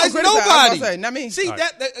criticize I nobody. was gonna say, not me. See All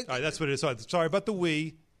right. that All right, that's what it is. Sorry about the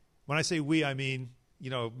we. When I say we, I mean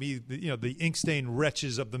the ink stained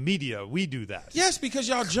wretches of the media. We do that. Yes, because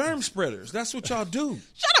y'all germ spreaders. That's what y'all do.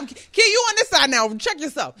 Shut up, Key. You on this side now? Check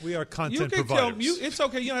yourself. We are You content can providers. it's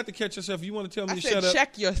okay. You don't have to catch yourself. If you want to tell me I to said shut up,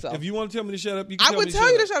 check yourself. If you want to tell me to shut up, you can I tell would me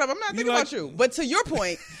tell you to shut up. I'm not thinking like- about you. But to your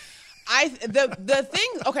point, the thing.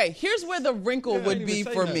 Okay, here's where the wrinkle Yeah, I would didn't be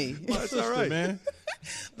even say for that. me. Well, that's all right, man. The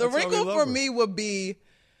That's why we wrinkle love for her. me would be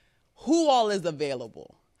who all is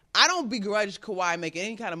available. I don't begrudge Kawhi making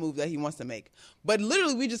any kind of move that he wants to make. But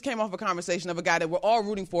literally, we just came off a conversation of a guy that we're all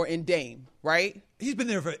rooting for in Dame, right? He's been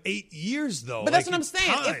there for 8 years, though. But that's Like, what I'm it's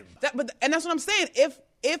saying. time. And that's what I'm saying.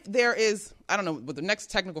 If there is, I don't know, but the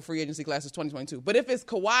next technical free agency class is 2022. But if it's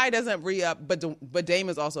Kawhi doesn't re-up, but Dame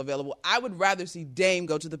is also available, I would rather see Dame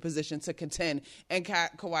go to the position to contend and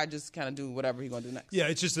Kawhi just kind of do whatever he's going to do next. Yeah,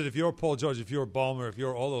 it's just that if you're Paul George, if you're Ballmer, if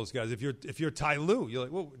you're all those guys, if you're Ty Lue, you're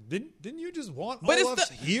like, well, didn't you just want all of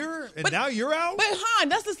us here and now you're out? But Han,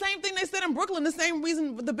 that's the same thing they said in Brooklyn. The same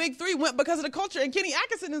reason the Big Three went because of the culture. And Kenny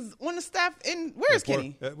Atkinson is on the staff. Where is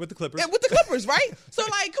Kenny? With the Clippers. Yeah, with the Clippers, right? So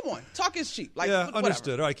like, come on, talk is cheap. Like, yeah, whatever.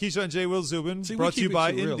 understood. All right, Keyshawn J. Will Zubin, See, we brought to keep you it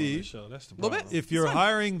by too real on Indeed. this show. That's the Little problem. bit. If you're It's fine.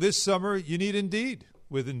 hiring this summer, you need Indeed.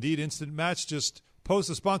 With Indeed Instant Match, just post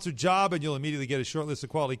a sponsored job and you'll immediately get a short list of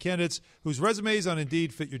quality candidates whose resumes on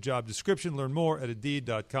Indeed fit your job description. Learn more at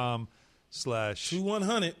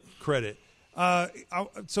Indeed.com/2100credit.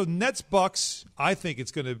 So Nets Bucks, I think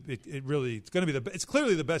it's going to be it's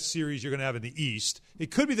clearly the best series you're going to have in the East.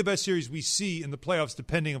 It could be the best series we see in the playoffs,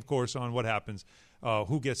 depending, of course, on what happens.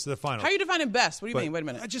 Who gets to the final? How are you defining best? What do you mean? Wait a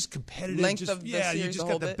minute. Just competitive. Length of the you series, just the got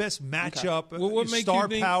whole the bit? best matchup. Well, what make star you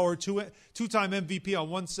think- power, two-time MVP on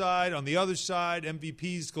one side, on the other side,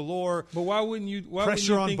 MVPs galore. But why wouldn't you? Why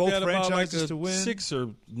Pressure on wouldn't you think both that about like franchises a to win. Sixer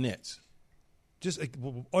Nets? Just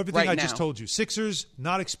everything Right I now. just told you. Sixers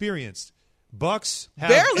not experienced. Bucks have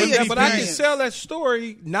Barely MVP. Yeah, but I can Experience. sell that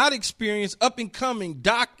story. Not experienced, up and coming.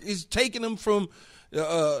 Doc is taking them from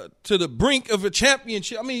to the brink of a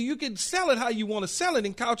championship. I mean, you can sell it how you want to sell it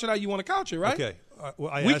and couch it how you want to couch it, right? Okay. Well,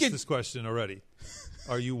 I We asked could- this question already.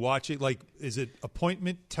 Are you watching? Is it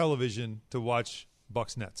appointment television to watch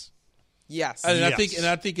Bucks Nets? Yes. And Yes.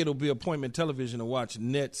 I think it'll be appointment television to watch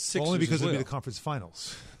Nets Sixers. Only because as well. it'll be the conference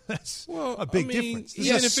finals. That's Well, a big I mean, difference. This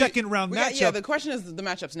even is a if second round matchup. the question is the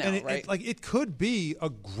matchups now, And right? it could be a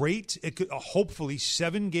hopefully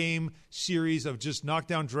 7-game series of just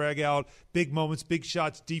knockdown, drag out, big moments, big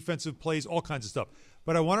shots, defensive plays, all kinds of stuff.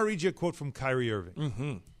 But I want to read you a quote from Kyrie Irving.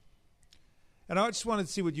 Mm-hmm. And I just wanted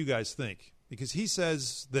to see what you guys think, because he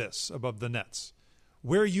says this about the Nets.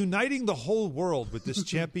 We're uniting the whole world with this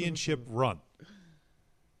championship run.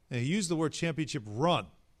 And he used the word championship run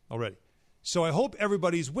already. So I hope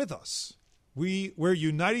everybody's with us. We're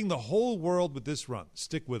uniting the whole world with this run.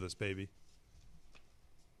 Stick with us, baby.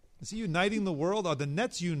 Is he uniting the world? Are the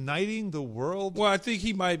Nets uniting the world? Well, I think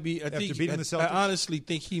he might be. After beating the Celtics? I honestly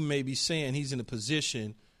think he may be saying he's in a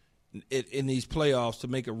position in these playoffs to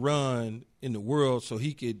make a run in the world, so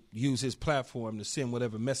he could use his platform to send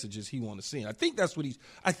whatever messages he want to send. I think that's what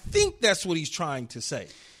he's trying to say.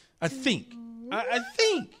 I think.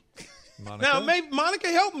 Monica? Now, maybe Monica,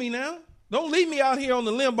 help me now. Don't leave me out here on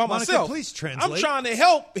the limb by Monica, myself. please translate. I'm trying to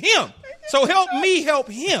help him. So help me help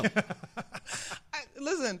him.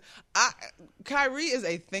 Listen, Kyrie is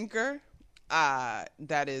a thinker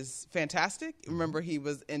that is fantastic. Remember, he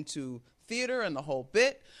was into theater and the whole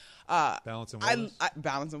bit. Balance and wellness.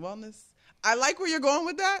 Balance and wellness. I like where you're going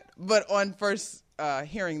with that, but on first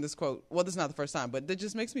hearing this quote, well, this is not the first time, but that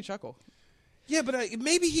just makes me chuckle. Yeah, but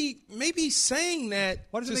maybe he's saying that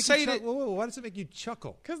Why does it to make say you that. chuckle? Whoa, why does it make you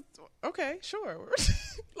chuckle? Because, okay, sure.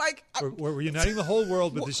 Like, We're uniting the whole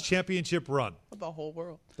world with this championship run. the whole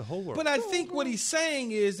world. The whole world. But I think what he's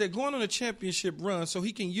saying is they're going on a championship run so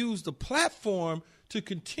he can use the platform to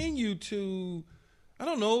continue to, I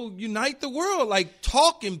don't know, unite the world, like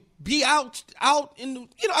talk and be out in the,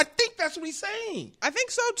 I think that's what he's saying. I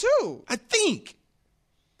think so, too. I think.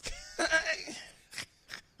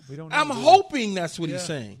 We don't know, I'm do we? hoping that's what he's Yeah,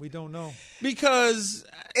 saying. We don't know. Because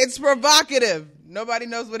It's provocative. Nobody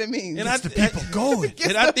knows what it means. and Gets the people going.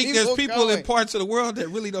 And I think there's people in going. parts of the world that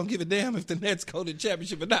really don't give a damn if the Nets go to the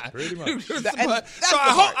championship or not. Pretty much. So that's the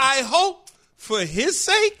I hope for his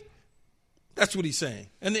sake, that's what he's saying.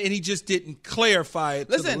 And he just didn't clarify it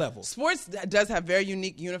to the Listen, level. sports does have very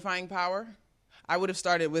unique unifying power. I would have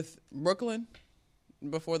started with Brooklyn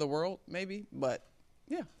before the world, maybe, but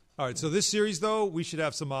yeah. All right, so this series, though, we should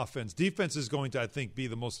have some offense. Defense is going to, I think, be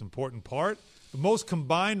the most important part. The most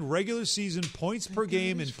combined regular season points per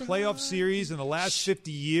game in playoff series in the last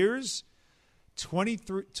 50 years.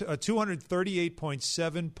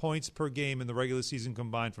 238.7 points per game in the regular season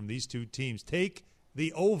combined from these two teams. Take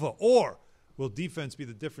the over. Or will defense be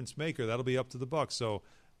the difference maker? That'll be up to the Bucs. So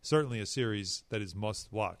certainly a series that is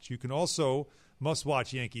must watch. You can also must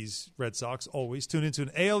watch Yankees Red Sox always. Tune into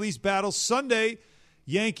an AL East battle Sunday.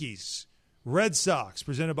 Yankees Red Sox,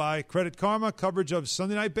 presented by Credit Karma. Coverage of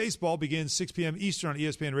Sunday Night Baseball begins 6 p.m. Eastern on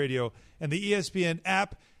ESPN Radio and the ESPN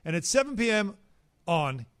app, and at 7 p.m.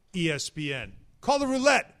 on ESPN. Call the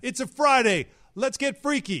roulette. It's a Friday. Let's get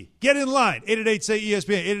freaky. Get in line.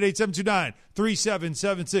 888-SAY-ESPN,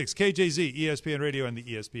 888-729-3776. KJZ, ESPN Radio, and the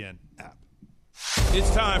ESPN app. It's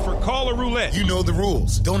time for Caller Roulette. You know the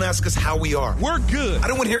rules. Don't ask us how we are. We're good. I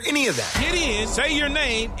don't want to hear any of that. Get in, say your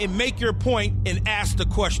name, and make your point and ask the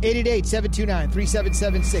question.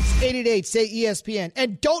 888-729-3776. 888-SAY-ESPN.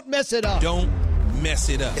 And don't mess it up. Don't mess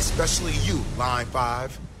it up. Especially you, Line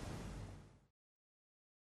 5.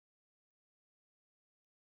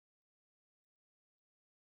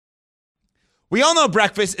 We all know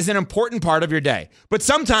breakfast is an important part of your day, but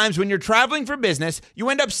sometimes when you're traveling for business, you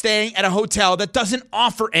end up staying at a hotel that doesn't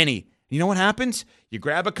offer any. You know what happens? You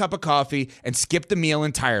grab a cup of coffee and skip the meal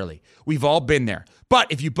entirely. We've all been there. But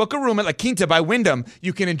if you book a room at La Quinta by Wyndham,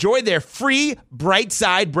 you can enjoy their free Bright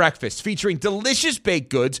Side breakfast featuring delicious baked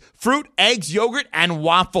goods, fruit, eggs, yogurt, and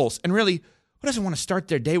waffles. And really, who doesn't want to start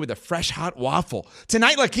their day with a fresh hot waffle?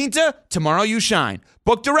 Tonight, La Quinta, tomorrow you shine.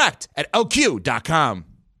 Book direct at lq.com.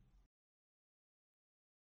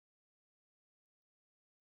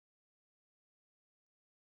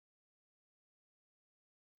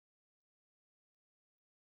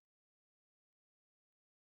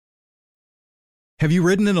 Have you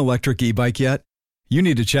ridden an electric e-bike yet? You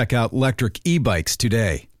need to check out Electric E-Bikes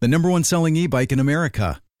today, the #1 selling e-bike in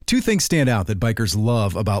America. Two things stand out that bikers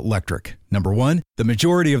love about Electric. Number one, the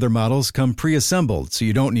majority of their models come pre-assembled, so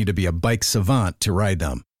you don't need to be a bike savant to ride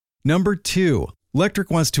them. Number two,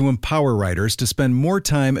 Electric wants to empower riders to spend more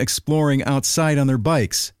time exploring outside on their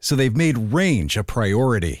bikes, so they've made range a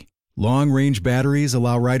priority. Long-range batteries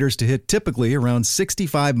allow riders to hit typically around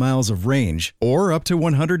 65 miles of range or up to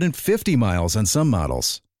 150 miles on some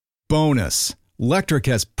models. Bonus, Electric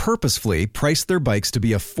has purposefully priced their bikes to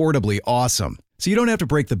be affordably awesome, so you don't have to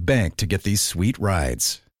break the bank to get these sweet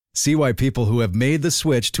rides. See why people who have made the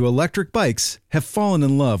switch to electric bikes have fallen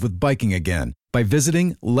in love with biking again by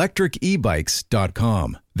visiting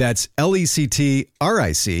electricebikes.com. That's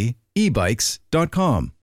LECTRIC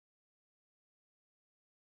ebikes.com.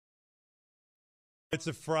 It's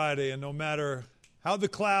a Friday, and no matter how the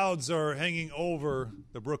clouds are hanging over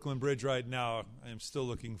the Brooklyn Bridge right now, I am still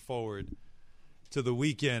looking forward to the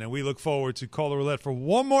weekend. And we look forward to Caller Roulette for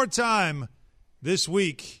one more time this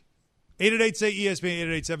week.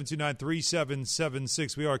 888-SAY-ESPN,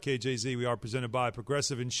 888-729-3776. We are KJZ. We are presented by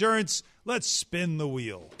Progressive Insurance. Let's spin the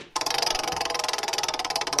wheel.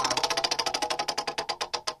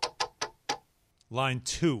 Line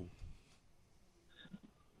 2.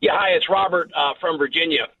 Yeah, hi, it's Robert from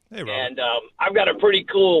Virginia. Hey, Robert. And I've got a pretty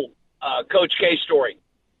cool Coach K story.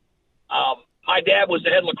 My dad was the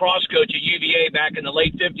head lacrosse coach at UVA back in the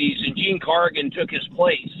late 50s, and Gene Cargan took his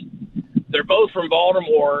place. They're both from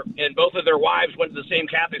Baltimore, and both of their wives went to the same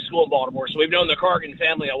Catholic school in Baltimore, so we've known the Cargan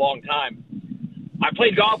family a long time. I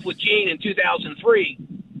played golf with Gene in 2003,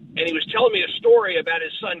 and he was telling me a story about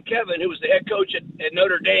his son Kevin, who was the head coach at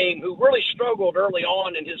Notre Dame, who really struggled early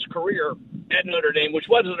on in his career at Notre Dame, which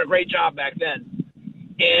wasn't a great job back then.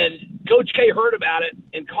 And Coach K heard about it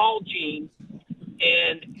and called Gene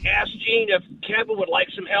and asked Gene if Kevin would like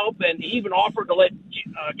some help, and he even offered to let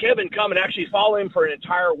Kevin come and actually follow him for an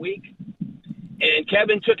entire week. And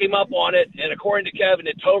Kevin took him up on it, and according to Kevin,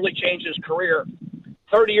 it totally changed his career.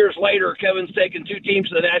 30 years later, Kevin's taken 2 teams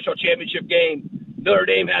to the national championship game. Notre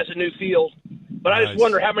Dame has a new field. But I just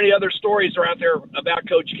wonder how many other stories are out there about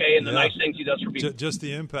Coach K and the nice things he does for people. Just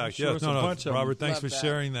the impact. Sure, Robert, thanks for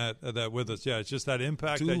sharing that with us. Yeah, it's just that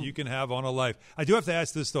impact that you can have on a life. I do have to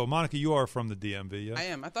ask this, though. Monica, you are from the DMV, yeah? I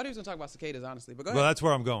am. I thought he was going to talk about cicadas, honestly. But go ahead. Well, that's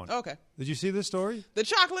where I'm going. Oh, okay. Did you see this story? The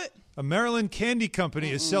chocolate. A Maryland candy company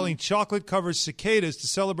is selling chocolate-covered cicadas to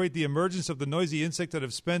celebrate the emergence of the noisy insect that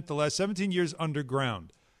have spent the last 17 years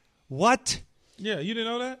underground. What? Yeah, you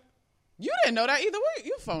didn't know that? You didn't know that either.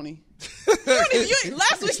 You phony.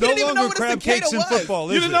 Last week you didn't even know what a cicada was. In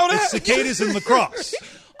football, you didn't know that? It's cicadas in lacrosse.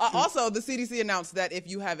 Also, the CDC announced that if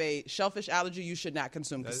you have a shellfish allergy, you should not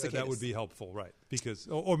consume cicadas. That would be helpful, right? Because,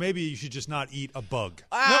 or maybe you should just not eat a bug.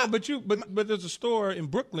 No, but there's a store in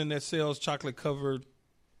Brooklyn that sells chocolate-covered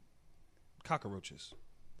cockroaches.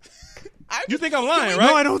 I You think I'm lying, No,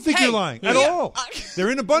 right? I don't think you're lying at all. They're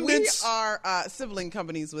in abundance. We are sibling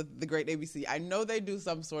companies with the great ABC. I know they do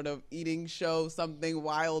some sort of eating show, something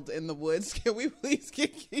wild in the woods. Can we please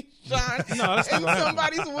get Keyshawn in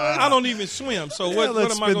somebody's woods? I don't even swim, so what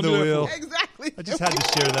am I going to do that for? Exactly. I just had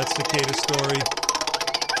to share that cicada story.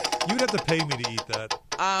 You would have to pay me to eat that.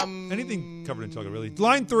 Anything covered in chocolate, really.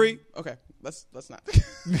 Line 3. Okay, let's not.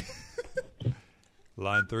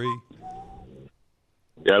 Line 3.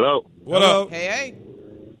 Hello. What up? Hey.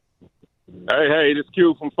 Hey, this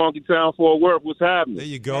Q from Funky Town, Fort Worth. What's happening? There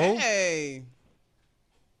you go. Hey.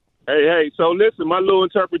 So listen, my little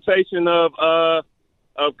interpretation of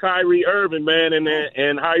Kyrie Irving, man,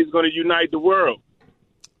 and how he's going to unite the world.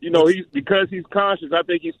 You know, because he's conscious, I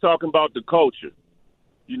think he's talking about the culture.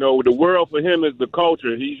 You know, the world for him is the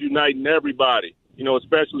culture. He's uniting everybody, you know,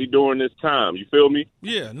 especially during this time. You feel me?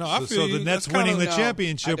 Yeah, no, I feel So the Nets winning the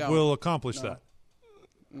championship will accomplish that.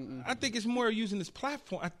 I think it's more using this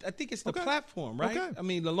platform. I think it's the platform, right? Okay. I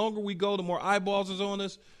mean, the longer we go, the more eyeballs is on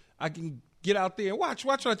us. I can get out there and watch.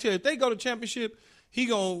 Watch what I tell you. If they go to championship, he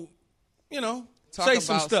going to, Talk say about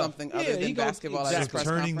some stuff. Something other than basketball at his press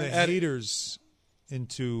Turning the conference. haters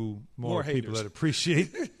into more people haters. that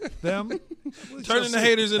appreciate them. Turning the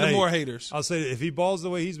haters into more haters. I'll say if he balls the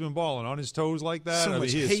way he's been balling, on his toes like that, So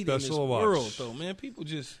much he is hate in this special to watch. world, though, man. People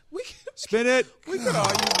just Spin it. We could all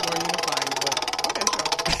use more unifying, but okay,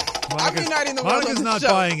 sure. I'm uniting the world. Monica's on the not show,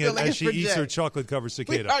 buying it filling as in she for eats Jay. her chocolate-covered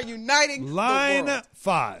cicada. We are uniting Line the world.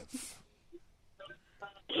 5.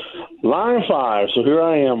 Line 5. So here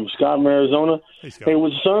I am, Scott from Arizona. Hey,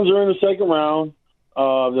 well, the Suns are in the second round.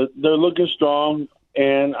 They're looking strong.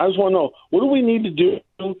 And I just want to know, what do we need to do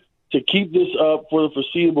to keep this up for the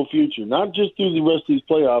foreseeable future? Not just through the rest of these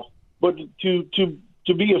playoffs, but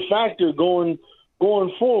to be a factor going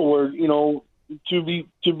forward, you know, to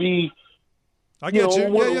be I get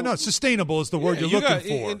you. No, sustainable is the word you're looking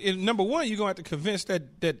for. And number one, you're going to have to convince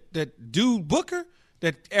that dude Booker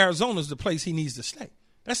that Arizona's the place he needs to stay.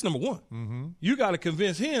 That's number one. Mm-hmm. You got to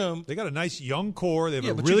convince him. They got a nice young core. They have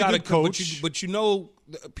a but really you gotta good coach. But you know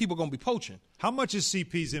people going to be poaching. How much is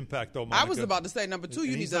CP's impact, though, Monica? I was about to say, number 2,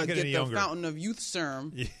 you need to get the younger. fountain of youth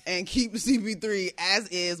serum and keep CP3 as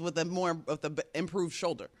is with the improved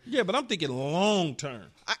shoulder. Yeah, but I'm thinking long term.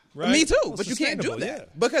 Right? Me too, Well, but you can't do that. yeah.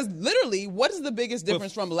 Because literally, what is the biggest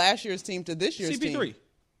difference from last year's team to this year's team? CP3.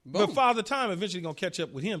 But Father Time eventually going to catch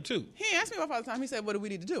up with him, too. He ain't asked me about Father Time. He said, what do we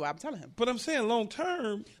need to do? I'm telling him. But I'm saying long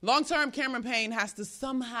term. Long term, Cameron Payne has to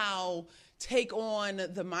somehow take on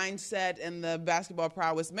the mindset and the basketball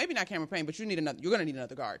prowess. Maybe not Cameron Payne, but you're going to need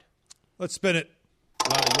another guard. Let's spin it.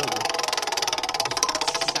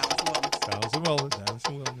 Balance and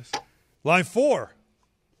wellness. Line 4.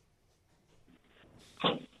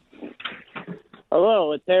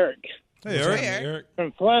 Hello, it's Eric. Hey, Eric.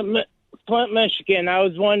 From Flint, Michigan. I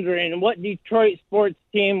was wondering what Detroit sports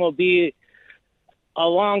team will be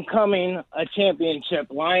a championship?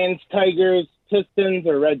 Lions, Tigers, Pistons,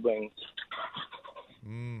 or Red Wings?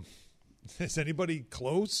 Is anybody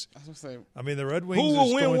close? I was gonna say, I mean, the Red Wings. Who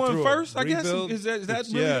will win one first? I guess rebuild. is that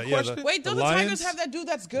really the question? wait, don't the Tigers have that dude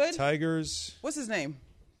that's good? Tigers. What's his name?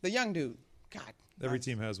 The young dude. God. Every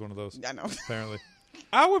team has one of those. I know. Apparently.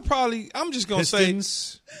 I'm just going to say.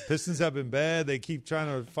 Pistons have been bad. They keep trying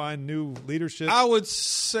to find new leadership. I would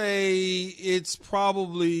say it's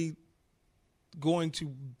probably going to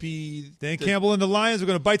be Dan Campbell and the Lions are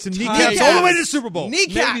going to bite some kneecaps all the way to the Super Bowl.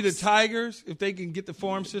 Maybe the Tigers, if they can get the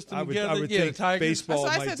farm system together. I would think the Tigers. baseball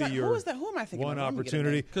might be your who am I thinking one of?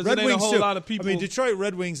 opportunity. Because Red there ain't Wings a whole too. lot of people. I mean, Detroit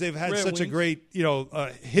Red Wings, they've had Red such a Wings. great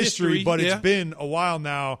history, but yeah. it's been a while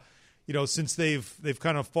now. Since they've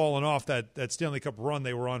kind of fallen off that Stanley Cup run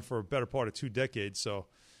they were on for a better part of 2 decades. So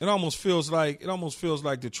it almost feels like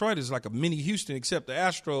Detroit is like a mini Houston, except the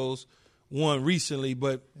Astros won recently,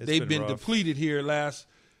 but they've been depleted here last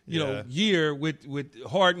year with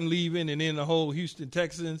Harden leaving and then the whole Houston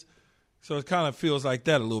Texans. So it kind of feels like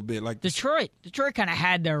that a little bit. Like Detroit kind of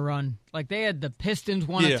had their run. Like they had the Pistons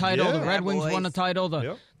won a title, the Red Wings won a title,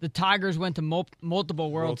 the Tigers went to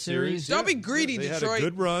multiple World Series. Don't be greedy, they Detroit. Had a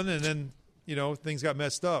good run, and then things got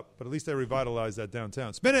messed up. But at least they revitalized that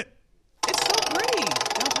downtown. Spin it. It's so pretty.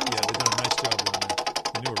 Yeah, they've done a nice job down there.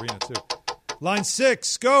 The new arena too. Line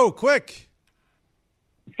 6, go quick.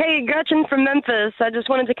 Hey, Gretchen from Memphis. I just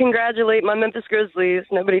wanted to congratulate my Memphis Grizzlies.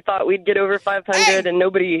 Nobody thought we'd get over 500, and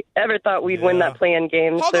nobody ever thought we'd win that play-in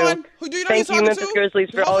game. Hold on. Who do you know thank you're you, talking Memphis to? Grizzlies,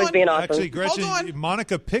 for always being awesome. Actually, Gretchen,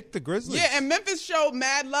 Monica picked the Grizzlies. Yeah, and Memphis showed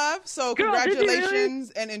mad love, so Girl, did you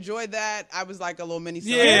congratulations and enjoy that. I was like a little mini.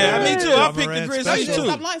 Yeah, me too. I picked the Grizzlies too.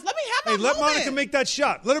 Let me have my Let Monica make that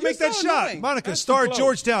shot. Let her make that shot. annoying. Monica, That's star too at close.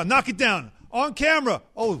 Georgetown. Knock it down. on camera.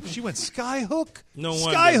 Oh, she went skyhook? No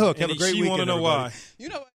wonder. Skyhook. Have And a great she weekend, want to know everybody. why. You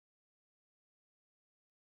know what?